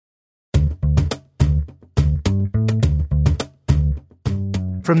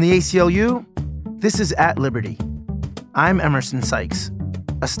From the ACLU, this is At Liberty. I'm Emerson Sykes,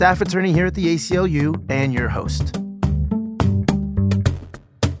 a staff attorney here at the ACLU and your host.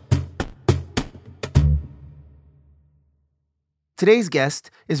 Today's guest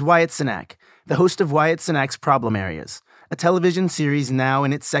is Wyatt Cenac, the host of Wyatt Cenac's Problem Areas, a television series now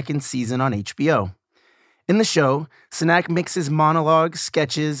in its second season on HBO. In the show, Cenac mixes monologues,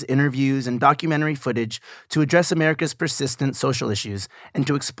 sketches, interviews, and documentary footage to address America's persistent social issues and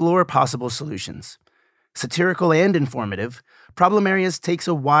to explore possible solutions. Satirical and informative, Problem Areas takes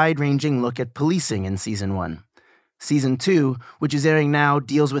a wide-ranging look at policing in Season 1. Season 2, which is airing now,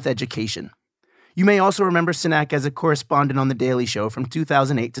 deals with education. You may also remember Cenac as a correspondent on The Daily Show from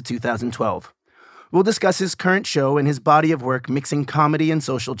 2008 to 2012. We'll discuss his current show and his body of work mixing comedy and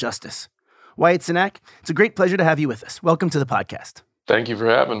social justice. Wyatt Cenac, it's a great pleasure to have you with us. Welcome to the podcast. Thank you for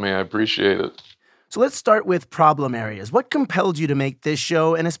having me. I appreciate it. So let's start with Problem Areas. What compelled you to make this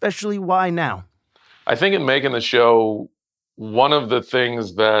show, and especially why now? I think in making the show, one of the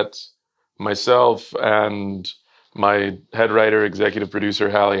things that myself and my head writer, executive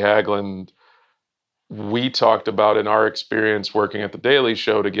producer, Hallie Hagland, we talked about in our experience working at The Daily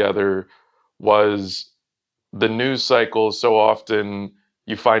Show together was the news cycle. So often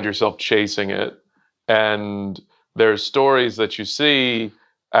you find yourself chasing it, and there's stories that you see,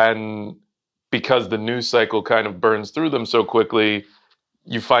 and because the news cycle kind of burns through them so quickly,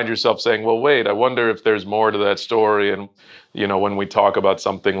 you find yourself saying, well, wait, I wonder if there's more to that story. And, you know, when we talk about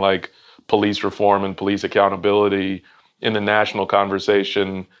something like police reform and police accountability in the national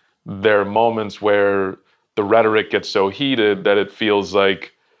conversation, there are moments where the rhetoric gets so heated that it feels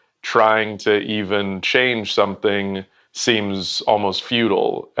like trying to even change something seems almost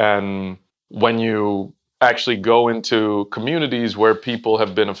futile. And when you actually go into communities where people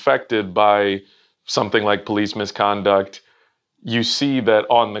have been affected by something like police misconduct, you see that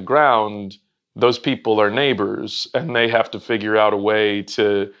on the ground, those people are neighbors and they have to figure out a way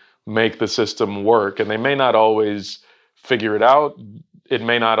to make the system work. And they may not always figure it out. It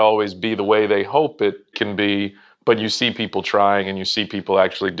may not always be the way they hope it can be, but you see people trying and you see people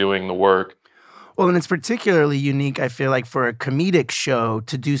actually doing the work. Well, and it's particularly unique, I feel like, for a comedic show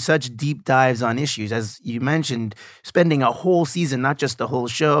to do such deep dives on issues. As you mentioned, spending a whole season, not just a whole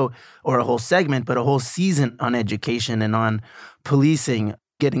show or a whole segment, but a whole season on education and on policing,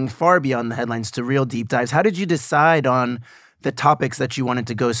 getting far beyond the headlines to real deep dives. How did you decide on the topics that you wanted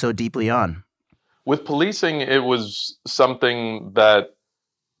to go so deeply on? With policing, it was something that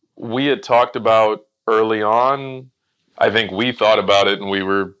we had talked about early on. I think we thought about it and we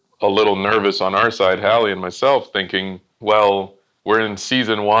were a little nervous on our side, Hallie and myself, thinking, well, we're in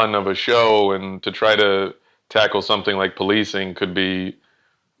season 1 of a show, and to try to tackle something like policing could be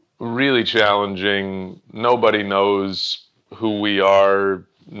really challenging. Nobody knows who we are.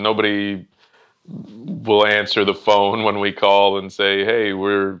 Nobody will answer the phone when we call and say, hey,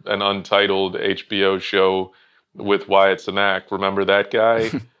 we're an untitled HBO show with Wyatt Cenac. Remember that guy?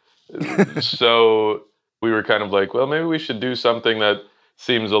 So we were kind of like, well, maybe we should do something that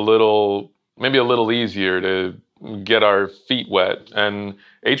seems maybe a little easier to get our feet wet. And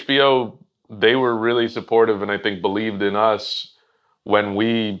HBO, they were really supportive and I think believed in us when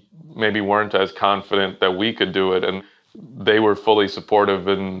we maybe weren't as confident that we could do it. And they were fully supportive,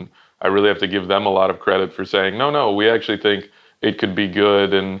 and I really have to give them a lot of credit for saying, no, we actually think it could be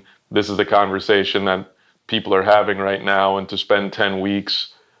good, and this is a conversation that people are having right now, and to spend 10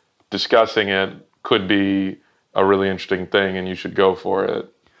 weeks discussing it could be a really interesting thing, and you should go for it.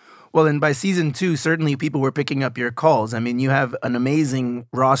 Well, and by season 2, certainly people were picking up your calls. I mean, you have an amazing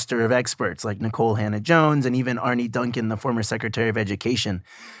roster of experts like Nikole Hannah-Jones and even Arne Duncan, the former Secretary of Education.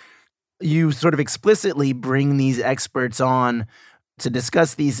 You sort of explicitly bring these experts on to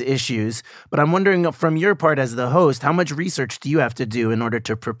discuss these issues, but I'm wondering from your part as the host, how much research do you have to do in order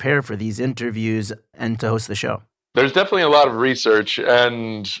to prepare for these interviews and to host the show? There's definitely a lot of research,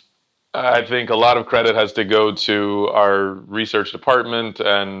 and I think a lot of credit has to go to our research department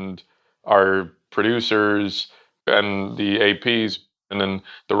and our producers and the APs, and then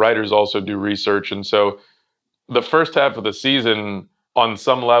the writers also do research. And so the first half of the season, on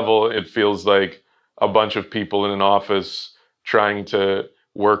some level, it feels like a bunch of people in an office trying to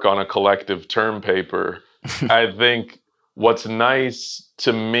work on a collective term paper. I think what's nice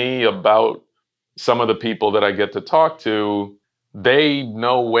to me about some of the people that I get to talk to, they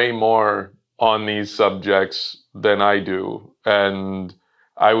know way more on these subjects than I do. And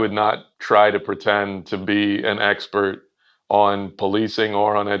I would not try to pretend to be an expert on policing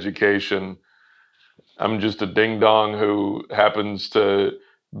or on education. I'm just a ding-dong who happens to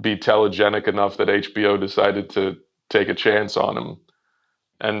be telegenic enough that HBO decided to take a chance on him.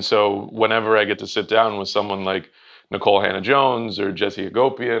 And so whenever I get to sit down with someone like Nicole Hannah-Jones or Jesse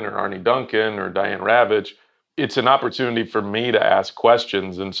Agopian or Arnie Duncan or Diane Ravitch, it's an opportunity for me to ask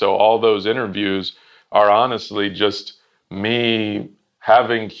questions. And so all those interviews are honestly just me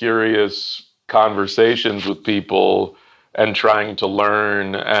having curious conversations with people and trying to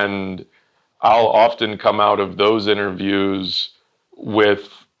learn. And I'll often come out of those interviews with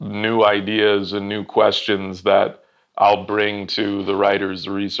new ideas and new questions that I'll bring to the writers,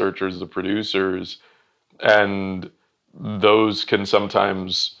 the researchers, the producers. And those can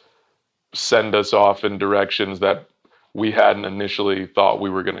sometimes send us off in directions that we hadn't initially thought we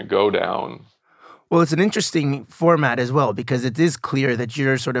were going to go down. Well, it's an interesting format as well, because it is clear that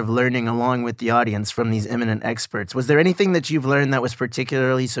you're sort of learning along with the audience from these eminent experts. Was there anything that you've learned that was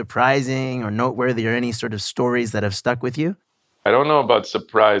particularly surprising or noteworthy, or any sort of stories that have stuck with you? I don't know about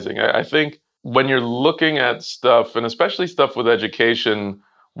surprising. I think when you're looking at stuff, and especially stuff with education,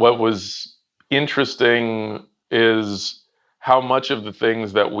 what was interesting is how much of the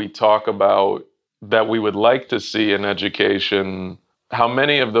things that we talk about that we would like to see in education, how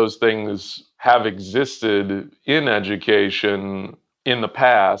many of those things have existed in education in the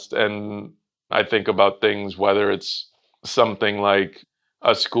past. And I think about things, whether it's something like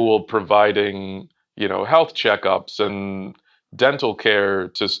a school providing, health checkups and dental care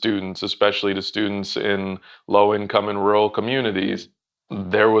to students, especially to students in low income and rural communities.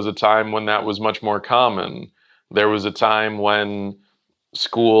 There was a time when that was much more common. There was a time when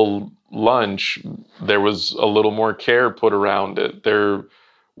school lunch, there was a little more care put around it. There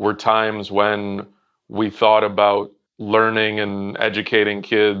were times when we thought about learning and educating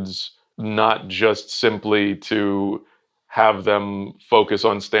kids not just simply to have them focus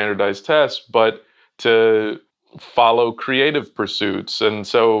on standardized tests, but to follow creative pursuits. And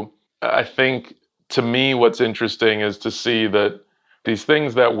so I think, to me, what's interesting is to see that these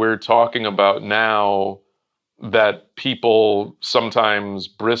things that we're talking about now that people sometimes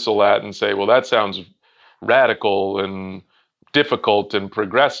bristle at and say, well, that sounds radical and difficult and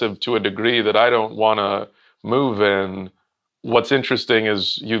progressive to a degree that I don't want to move in. What's interesting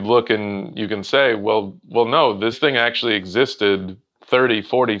is you look and you can say, well, no, this thing actually existed 30,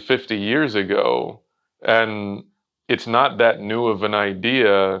 40, 50 years ago. And it's not that new of an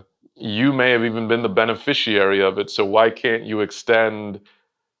idea. You may have even been the beneficiary of it. So why can't you extend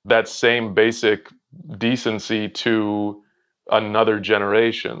that same basic decency to another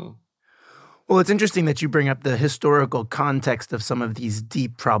generation? Well, it's interesting that you bring up the historical context of some of these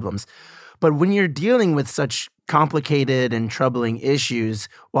deep problems. But when you're dealing with such complicated and troubling issues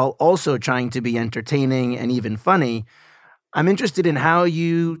while also trying to be entertaining and even funny, I'm interested in how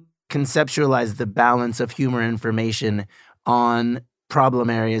you conceptualize the balance of humor and information on problem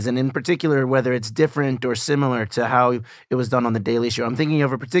areas, and in particular, whether it's different or similar to how it was done on The Daily Show. I'm thinking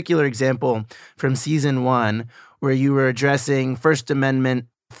of a particular example from season 1 where you were addressing First Amendment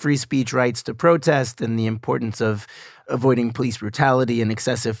free speech rights to protest and the importance of avoiding police brutality and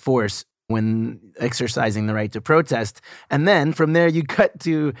excessive force when exercising the right to protest. And then from there, you cut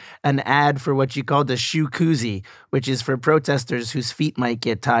to an ad for what you called a shoe koozie, which is for protesters whose feet might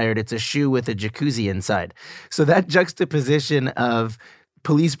get tired. It's a shoe with a jacuzzi inside. So that juxtaposition of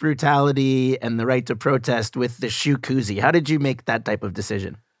police brutality and the right to protest with the shoe koozie, how did you make that type of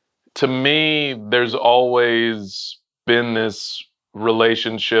decision? To me, there's always been this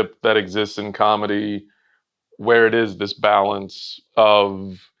relationship that exists in comedy where it is this balance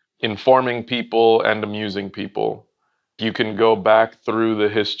of informing people and amusing people. You can go back through the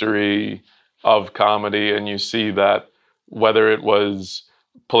history of comedy and you see that whether it was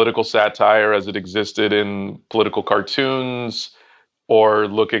political satire as it existed in political cartoons, or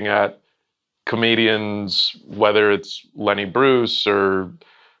looking at comedians, whether it's Lenny Bruce or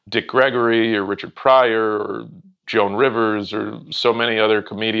Dick Gregory or Richard Pryor or Joan Rivers or so many other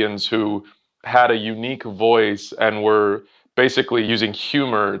comedians who had a unique voice and were basically using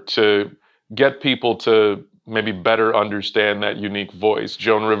humor to get people to maybe better understand that unique voice.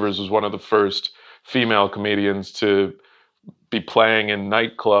 Joan Rivers was one of the first female comedians to be playing in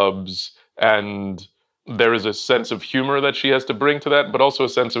nightclubs, and there is a sense of humor that she has to bring to that, but also a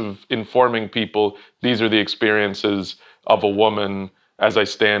sense of informing people, these are the experiences of a woman as I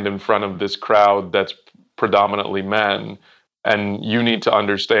stand in front of this crowd that's predominantly men, and you need to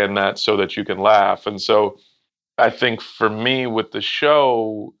understand that so that you can laugh. And so I think for me with the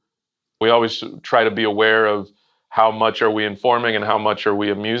show, we always try to be aware of how much are we informing and how much are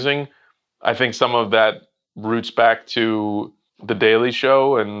we amusing. I think some of that roots back to The Daily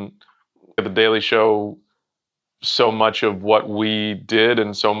Show, and The Daily Show, so much of what we did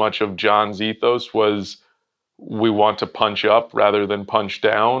and so much of John's ethos was we want to punch up rather than punch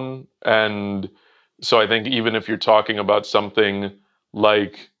down. And so I think even if you're talking about something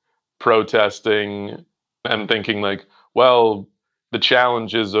like protesting and thinking like, well, the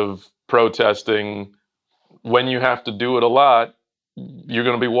challenges of protesting, when you have to do it a lot, you're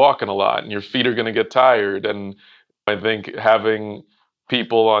going to be walking a lot and your feet are going to get tired. And I think having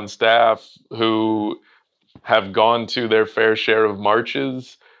people on staff who have gone to their fair share of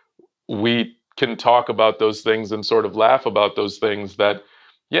marches, we can talk about those things and sort of laugh about those things that,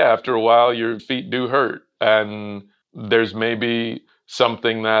 yeah, after a while, your feet do hurt. And there's maybe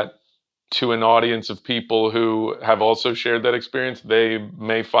something that to an audience of people who have also shared that experience, they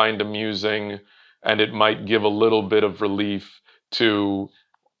may find amusing, and it might give a little bit of relief to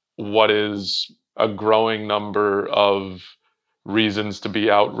what is a growing number of reasons to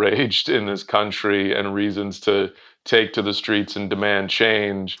be outraged in this country and reasons to take to the streets and demand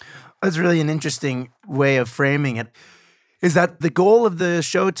change. That's really an interesting way of framing it. Is that the goal of the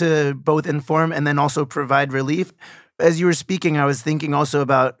show, to both inform and then also provide relief? As you were speaking, I was thinking also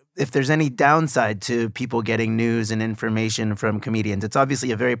about if there's any downside to people getting news and information from comedians. It's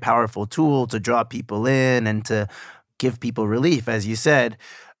obviously a very powerful tool to draw people in and to give people relief, as you said.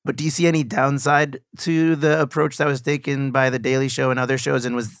 But do you see any downside to the approach that was taken by The Daily Show and other shows?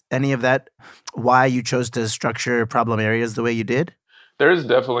 And was any of that why you chose to structure problem areas the way you did? There is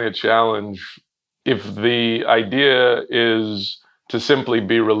definitely a challenge. If the idea is to simply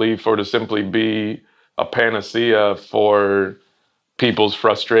be relief or to simply be a panacea for people's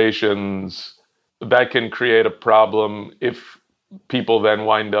frustrations, that can create a problem if people then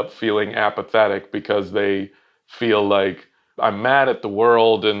wind up feeling apathetic because they feel like, I'm mad at the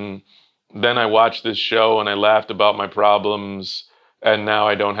world, and then I watched this show and I laughed about my problems, and now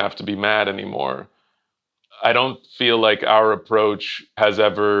I don't have to be mad anymore. I don't feel like our approach has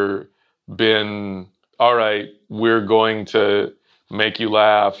ever been, all right, we're going to make you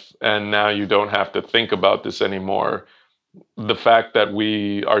laugh, and now you don't have to think about this anymore. The fact that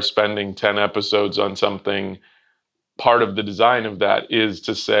we are spending 10 episodes on something, part of the design of that is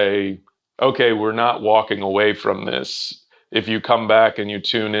to say, okay, we're not walking away from this. If you come back and you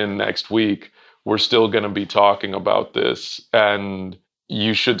tune in next week, we're still going to be talking about this. And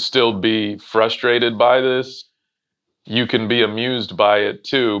you should still be frustrated by this. You can be amused by it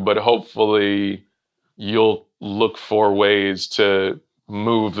too, but hopefully you'll look for ways to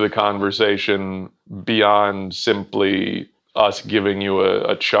move the conversation beyond simply us giving you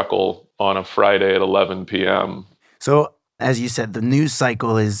a chuckle on a Friday at 11 p.m. So, as you said, the news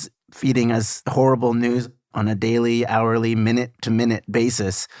cycle is feeding us horrible news on a daily, hourly, minute-to-minute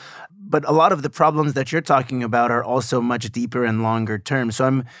basis. But a lot of the problems that you're talking about are also much deeper and longer term. So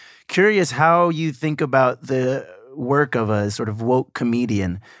I'm curious how you think about the work of a sort of woke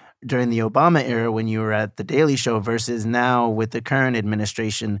comedian during the Obama era when you were at The Daily Show versus now with the current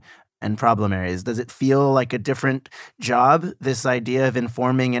administration and problem areas. Does it feel like a different job, this idea of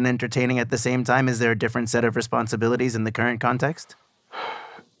informing and entertaining at the same time? Is there a different set of responsibilities in the current context?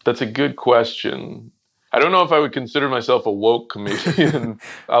 That's a good question. I don't know if I would consider myself a woke comedian.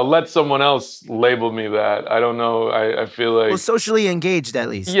 I'll let someone else label me that. I don't know. I feel like... Well, socially engaged, at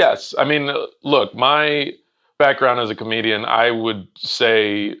least. Yes. I mean, look, my background as a comedian, I would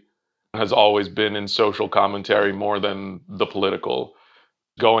say, has always been in social commentary more than the political.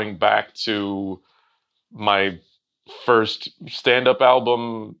 Going back to my first stand-up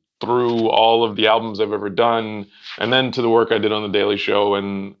album, through all of the albums I've ever done, and then to the work I did on The Daily Show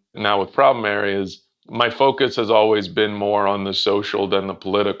and now with Problem Areas, my focus has always been more on the social than the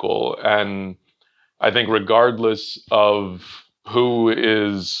political. And I think regardless of who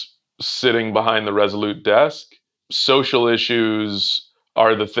is sitting behind the Resolute desk, social issues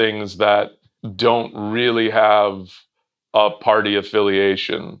are the things that don't really have a party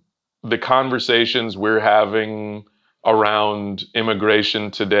affiliation. The conversations we're having around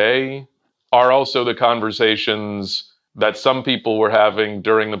immigration today are also the conversations that some people were having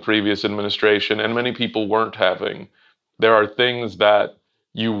during the previous administration and many people weren't having. There are things that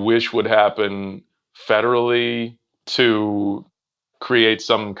you wish would happen federally to create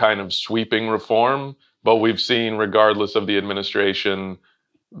some kind of sweeping reform, but we've seen, regardless of the administration,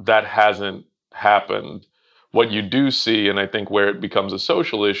 that hasn't happened. What you do see, and I think where it becomes a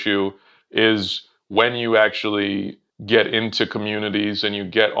social issue, is when you actually get into communities and you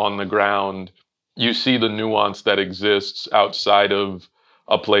get on the ground, you see the nuance that exists outside of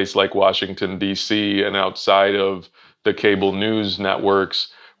a place like Washington, D.C., and outside of the cable news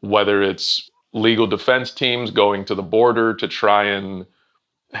networks, whether it's legal defense teams going to the border to try and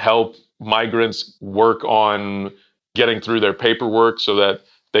help migrants work on getting through their paperwork so that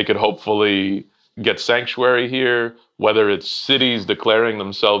they could hopefully get sanctuary here, whether it's cities declaring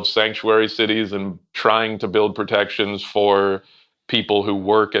themselves sanctuary cities and trying to build protections for people who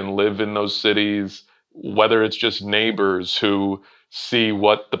work and live in those cities, whether it's just neighbors who see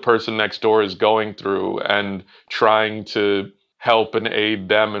what the person next door is going through and trying to help and aid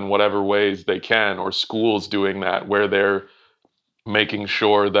them in whatever ways they can, or schools doing that where they're making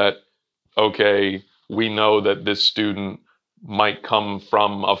sure that, okay, we know that this student might come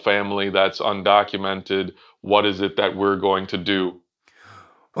from a family that's undocumented. What is it that we're going to do?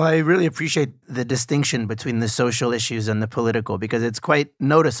 Well, I really appreciate the distinction between the social issues and the political, because it's quite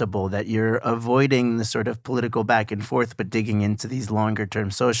noticeable that you're avoiding the sort of political back and forth, but digging into these longer term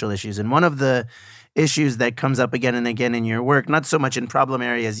social issues. And one of the issues that comes up again and again in your work, not so much in problem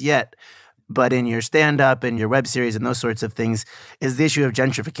areas yet, but in your stand-up and your web series and those sorts of things, is the issue of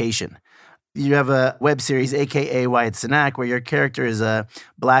gentrification. You have a web series, AKA Wyatt Cenac, where your character is a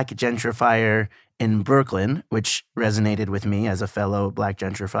black gentrifier in Brooklyn, which resonated with me as a fellow black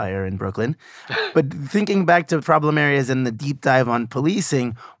gentrifier in Brooklyn. But thinking back to problem areas and the deep dive on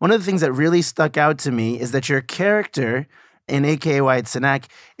policing, one of the things that really stuck out to me is that your character in AKA Wyatt Cenac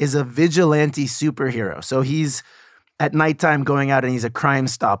is a vigilante superhero. So he's at nighttime going out and he's a crime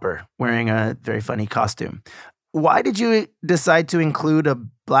stopper wearing a very funny costume. Why did you decide to include a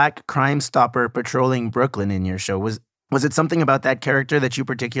black crime stopper patrolling Brooklyn in your show? Was it something about that character that you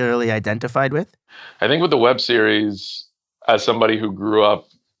particularly identified with? I think with the web series, as somebody who grew up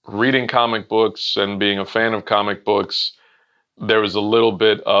reading comic books and being a fan of comic books, there was a little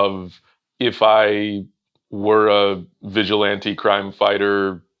bit of, if I were a vigilante crime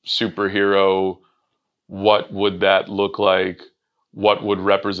fighter superhero, what would that look like? What would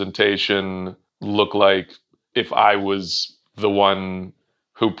representation look like if I was the one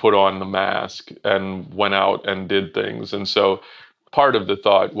who put on the mask and went out and did things? And so part of the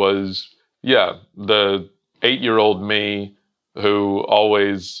thought was, yeah, the 8-year-old me who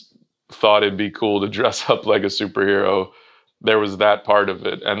always thought it'd be cool to dress up like a superhero, there was that part of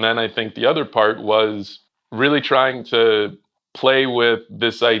it. And then I think the other part was really trying to play with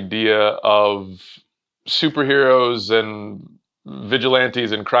this idea of superheroes and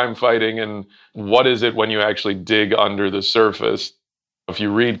vigilantes and crime fighting, and what is it when you actually dig under the surface. If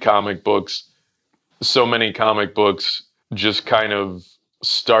you read comic books, so many comic books just kind of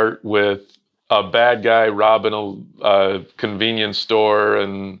start with a bad guy robbing a convenience store,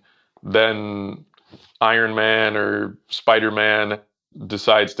 and then Iron Man or Spider-Man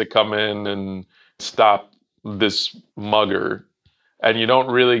decides to come in and stop this mugger. And you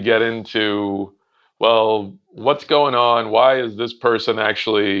don't really get into, well, what's going on? Why is this person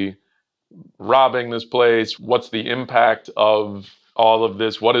actually robbing this place? What's the impact of all of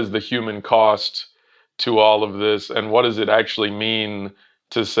this? What is the human cost to all of this? And what does it actually mean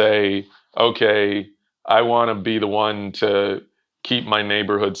to say, okay, I want to be the one to keep my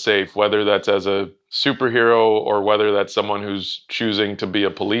neighborhood safe, whether that's as a superhero or whether that's someone who's choosing to be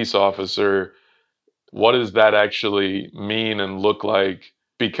a police officer? What does that actually mean and look like?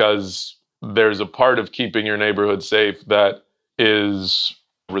 Because there's a part of keeping your neighborhood safe that is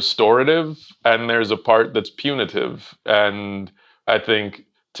restorative, and there's a part that's punitive. And I think,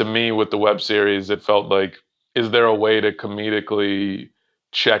 to me, with the web series, it felt like, is there a way to comedically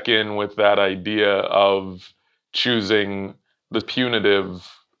check in with that idea of choosing the punitive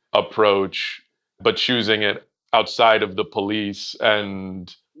approach, but choosing it outside of the police,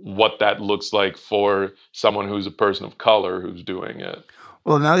 and what that looks like for someone who's a person of color who's doing it?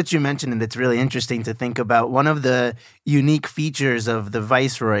 Well, now that you mention it, it's really interesting to think about one of the unique features of the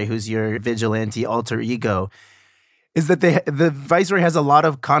Viceroy, who's your vigilante alter ego, is that the Viceroy has a lot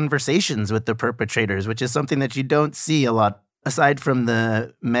of conversations with the perpetrators, which is something that you don't see a lot. Aside from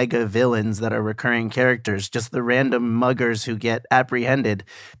the mega villains that are recurring characters, just the random muggers who get apprehended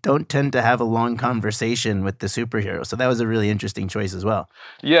don't tend to have a long conversation with the superhero. So that was a really interesting choice as well.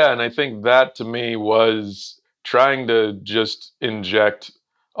 Yeah, and I think that, to me, was trying to just inject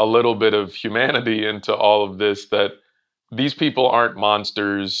a little bit of humanity into all of this, that these people aren't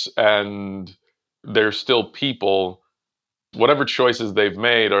monsters and they're still people. Whatever choices they've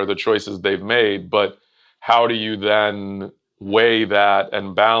made are the choices they've made, but how do you then weigh that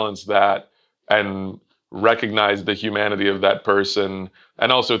and balance that and recognize the humanity of that person,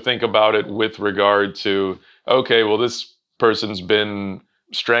 and also think about it with regard to, okay, well, this person's been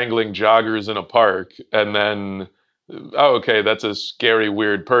strangling joggers in a park, and then, oh, okay, that's a scary,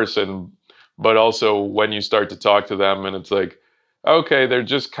 weird person. But also when you start to talk to them and it's like, okay, they're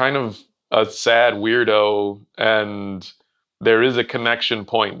just kind of a sad weirdo, and there is a connection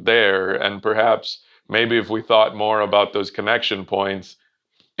point there. And perhaps maybe if we thought more about those connection points,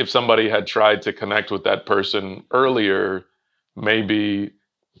 if somebody had tried to connect with that person earlier, maybe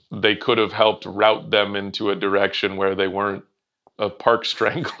they could have helped route them into a direction where they weren't a park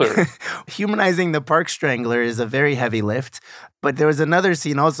strangler. Humanizing the park strangler is a very heavy lift. But there was another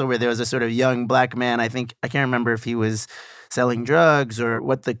scene also where there was a sort of young black man. I can't remember if he was selling drugs or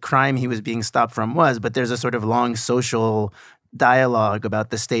what the crime he was being stopped from was, but there's a sort of long social dialogue about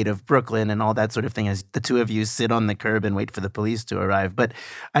the state of Brooklyn and all that sort of thing as the two of you sit on the curb and wait for the police to arrive. But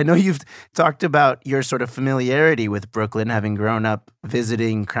I know you've talked about your sort of familiarity with Brooklyn, having grown up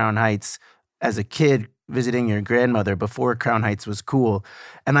visiting Crown Heights as a kid, visiting your grandmother before Crown Heights was cool.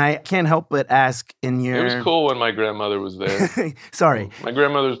 And I can't help but ask in your... It was cool when my grandmother was there. Sorry. My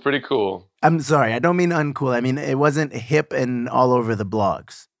grandmother was pretty cool. I'm sorry. I don't mean uncool. I mean, it wasn't hip and all over the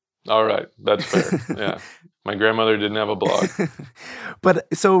blogs. All right. That's fair. Yeah. My grandmother didn't have a blog. But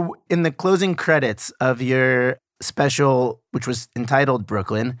so in the closing credits of your special, which was entitled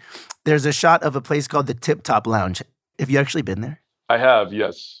Brooklyn, there's a shot of a place called the Tip Top Lounge. Have you actually been there? I have,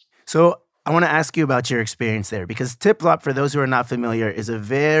 yes. So I want to ask you about your experience there, because Tip Top, for those who are not familiar, is a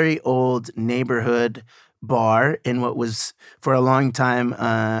very old neighborhood bar in what was for a long time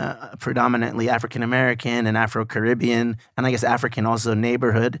predominantly African-American and Afro-Caribbean, and I guess African also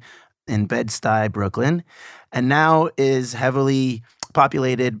neighborhood in Bed-Stuy, Brooklyn, and now is heavily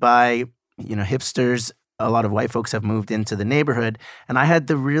populated by, hipsters. A lot of white folks have moved into the neighborhood. And I had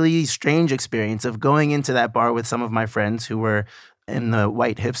the really strange experience of going into that bar with some of my friends who were in the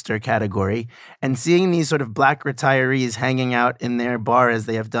white hipster category and seeing these sort of black retirees hanging out in their bar as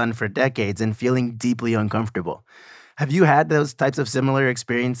they have done for decades and feeling deeply uncomfortable. Have you had those types of similar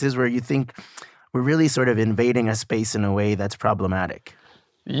experiences where you think we're really sort of invading a space in a way that's problematic?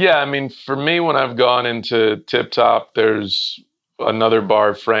 Yeah, I mean, for me, when I've gone into Tip Top, there's another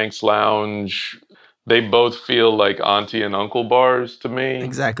bar, Frank's Lounge. They both feel like auntie and uncle bars to me.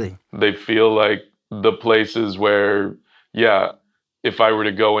 Exactly. They feel like the places where, yeah, if I were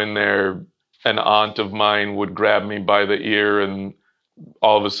to go in there, an aunt of mine would grab me by the ear and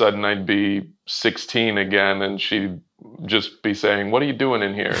all of a sudden I'd be 16 again and she'd just be saying, "What are you doing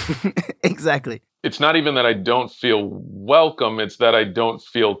in here?" Exactly. It's not even that I don't feel welcome, it's that I don't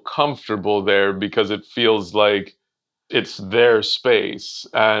feel comfortable there because it feels like it's their space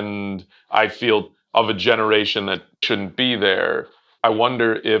and I feel of a generation that shouldn't be there. I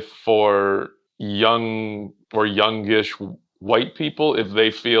wonder if for young or youngish white people, if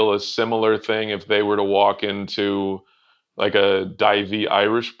they feel a similar thing, if they were to walk into like a divey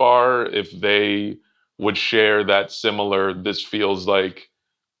Irish bar, if they would share that similar, this feels like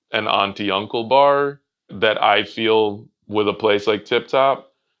an auntie uncle bar that I feel with a place like Tip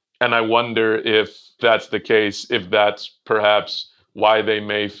Top. And I wonder if that's the case, if that's perhaps why they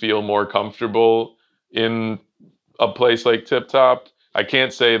may feel more comfortable in a place like Tip Top. I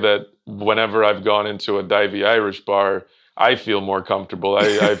can't say that whenever I've gone into a divey Irish bar, I feel more comfortable.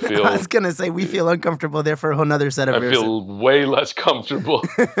 I feel... I was going to say, we feel uncomfortable there for a whole nother set of I feel way less comfortable.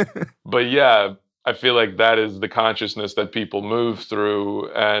 But yeah, I feel like that is the consciousness that people move through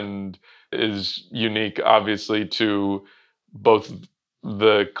and is unique, obviously, to both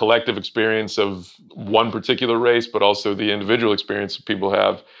the collective experience of one particular race, but also the individual experience that people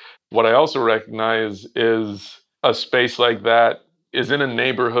have. What I also recognize is a space like that is in a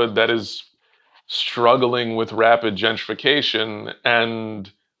neighborhood that is struggling with rapid gentrification. And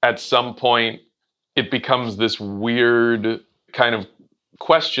at some point, it becomes this weird kind of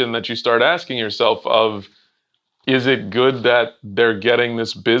question that you start asking yourself of, is it good that they're getting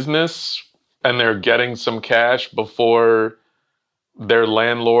this business and they're getting some cash before their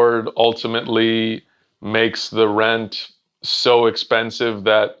landlord ultimately makes the rent so expensive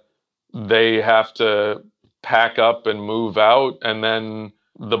that they have to pack up and move out, and then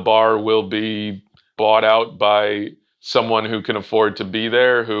the bar will be bought out by someone who can afford to be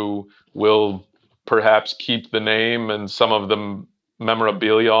there, who will perhaps keep the name and some of the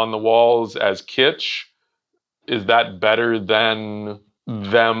memorabilia on the walls as kitsch? Is that better than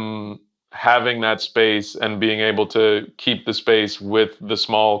them having that space and being able to keep the space with the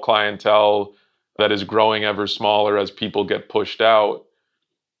small clientele that is growing ever smaller as people get pushed out,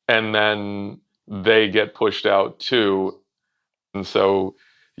 and then they get pushed out too? And so,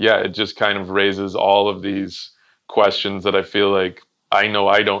 yeah, it just kind of raises all of these questions that I feel like I know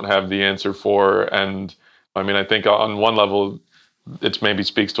I don't have the answer for. And I mean, I think on one level, it maybe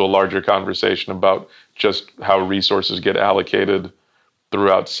speaks to a larger conversation about just how resources get allocated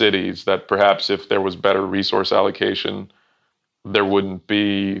throughout cities, that perhaps if there was better resource allocation, there wouldn't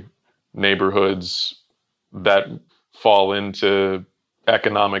be neighborhoods that fall into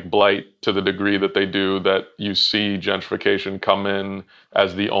economic blight to the degree that they do, that you see gentrification come in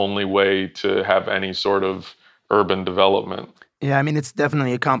as the only way to have any sort of urban development. Yeah, I mean, it's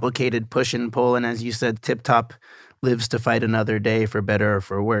definitely a complicated push and pull. And as you said, Tip Top lives to fight another day, for better or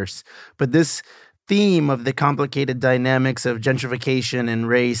for worse. But this theme of the complicated dynamics of gentrification and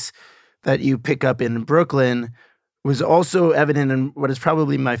race that you pick up in Brooklyn was also evident in what is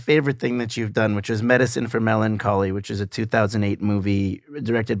probably my favorite thing that you've done, which is Medicine for Melancholy, which is a 2008 movie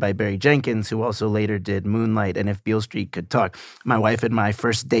directed by Barry Jenkins, who also later did Moonlight and If Beale Street Could Talk. My wife and my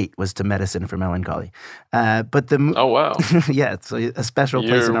first date was to Medicine for Melancholy. Oh, wow. Yeah, it's a special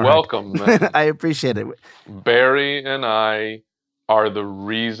place in You're our welcome, man. I appreciate it. Barry and I are the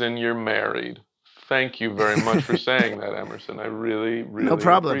reason you're married. Thank you very much for saying that, Emerson. I really, really No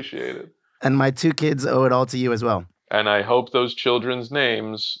problem. appreciate it. And my 2 kids owe it all to you as well. And I hope those children's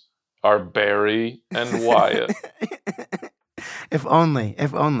names are Barry and Wyatt. If only.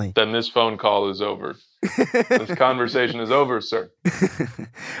 Then this phone call is over. This conversation is over, sir.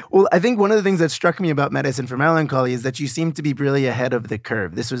 Well, I think one of the things that struck me about Medicine for Melancholy is that you seem to be really ahead of the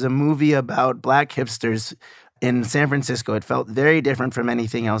curve. This was a movie about Black hipsters in San Francisco. It felt very different from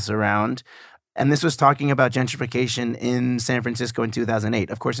anything else around. And this was talking about gentrification in San Francisco in 2008.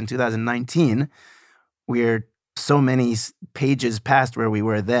 Of course, in 2019, we're so many pages past where we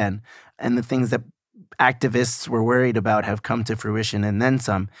were then. And the things that activists were worried about have come to fruition and then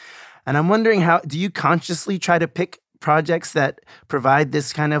some. And I'm wondering, do you consciously try to pick projects that provide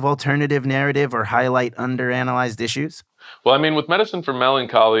this kind of alternative narrative or highlight underanalyzed issues? Well, I mean, with Medicine for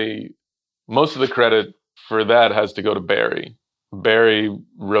Melancholy, most of the credit for that has to go to Barry. Barry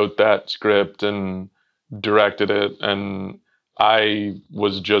wrote that script and directed it, and I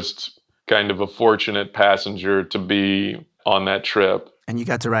was just kind of a fortunate passenger to be on that trip. And you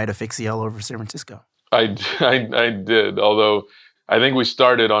got to ride a fixie all over San Francisco. I did, although I think we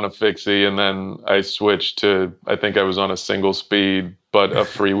started on a fixie and then I switched to, I think I was on a single speed, but a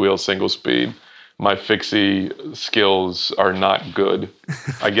freewheel single speed. My fixie skills are not good.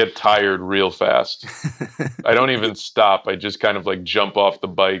 I get tired real fast. I don't even stop. I just kind of like jump off the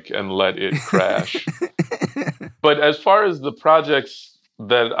bike and let it crash. But as far as the projects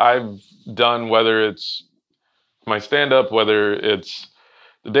that I've done, whether it's my stand-up, whether it's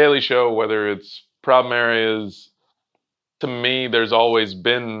The Daily Show, whether it's Problem Areas, to me, there's always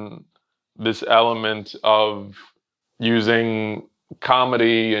been this element of using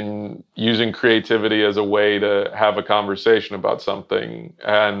comedy and using creativity as a way to have a conversation about something.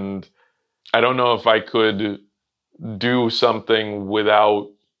 And I don't know if I could do something without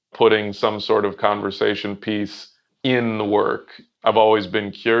putting some sort of conversation piece in the work. I've always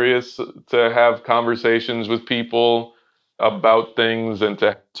been curious to have conversations with people about things and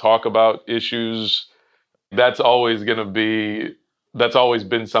to talk about issues. That's always been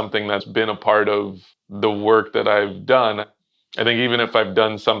something that's been a part of the work that I've done. I think even if I've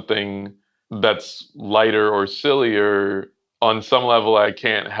done something that's lighter or sillier, on some level I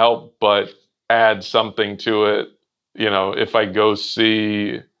can't help but add something to it. You know, if I go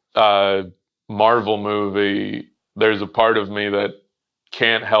see a Marvel movie, there's a part of me that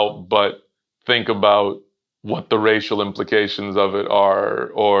can't help but think about what the racial implications of it are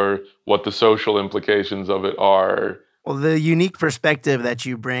or what the social implications of it are. Well, the unique perspective that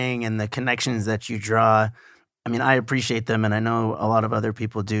you bring and the connections that you draw, I mean, I appreciate them, and I know a lot of other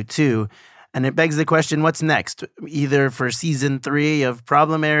people do too. And it begs the question, what's next? Either for season 3 of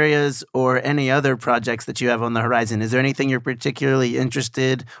Problem Areas or any other projects that you have on the horizon. Is there anything you're particularly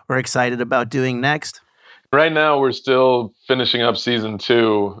interested or excited about doing next? Right now, we're still finishing up season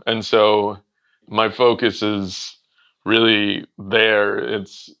 2, and so my focus is really there.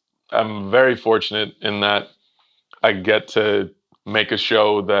 I'm very fortunate in that I get to make a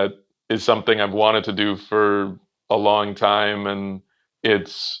show that is something I've wanted to do for a long time, and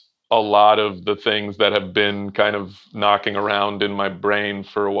it's a lot of the things that have been kind of knocking around in my brain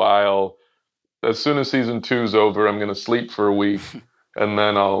for a while. As soon as season 2 is over, I'm going to sleep for a week, and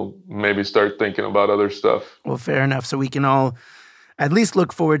then I'll maybe start thinking about other stuff. Well, fair enough. So we can all at least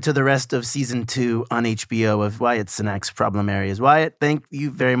look forward to the rest of season 2 on HBO of Wyatt Cenac's Problem Areas. Wyatt, thank you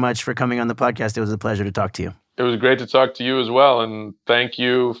very much for coming on the podcast. It was a pleasure to talk to you. It was great to talk to you as well, and thank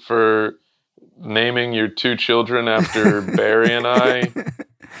you for naming your 2 children after Barry and I.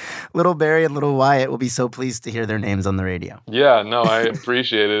 Little Barry and little Wyatt will be so pleased to hear their names on the radio. Yeah, no, I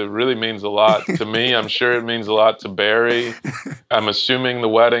appreciate it. It really means a lot to me. I'm sure it means a lot to Barry. I'm assuming the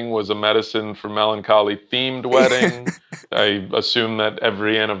wedding was a Medicine for Melancholy themed wedding. I assume that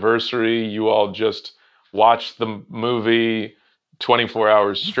every anniversary you all just watch the movie 24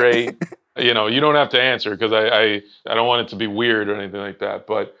 hours straight. you don't have to answer because I don't want it to be weird or anything like that.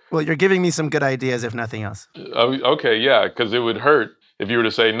 But well, you're giving me some good ideas, if nothing else. Okay, yeah, because it would hurt if you were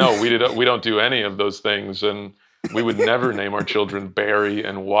to say no. We don't do any of those things, and we would never name our children Barry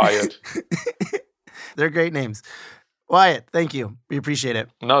and Wyatt. They're great names. Wyatt, thank you. We appreciate it.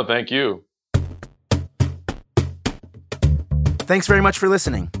 No, thank you. Thanks very much for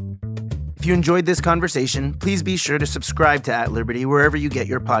listening. If you enjoyed this conversation, please be sure to subscribe to At Liberty wherever you get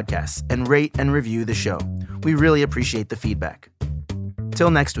your podcasts and rate and review the show. We really appreciate the feedback. Till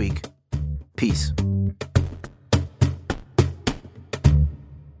next week, peace.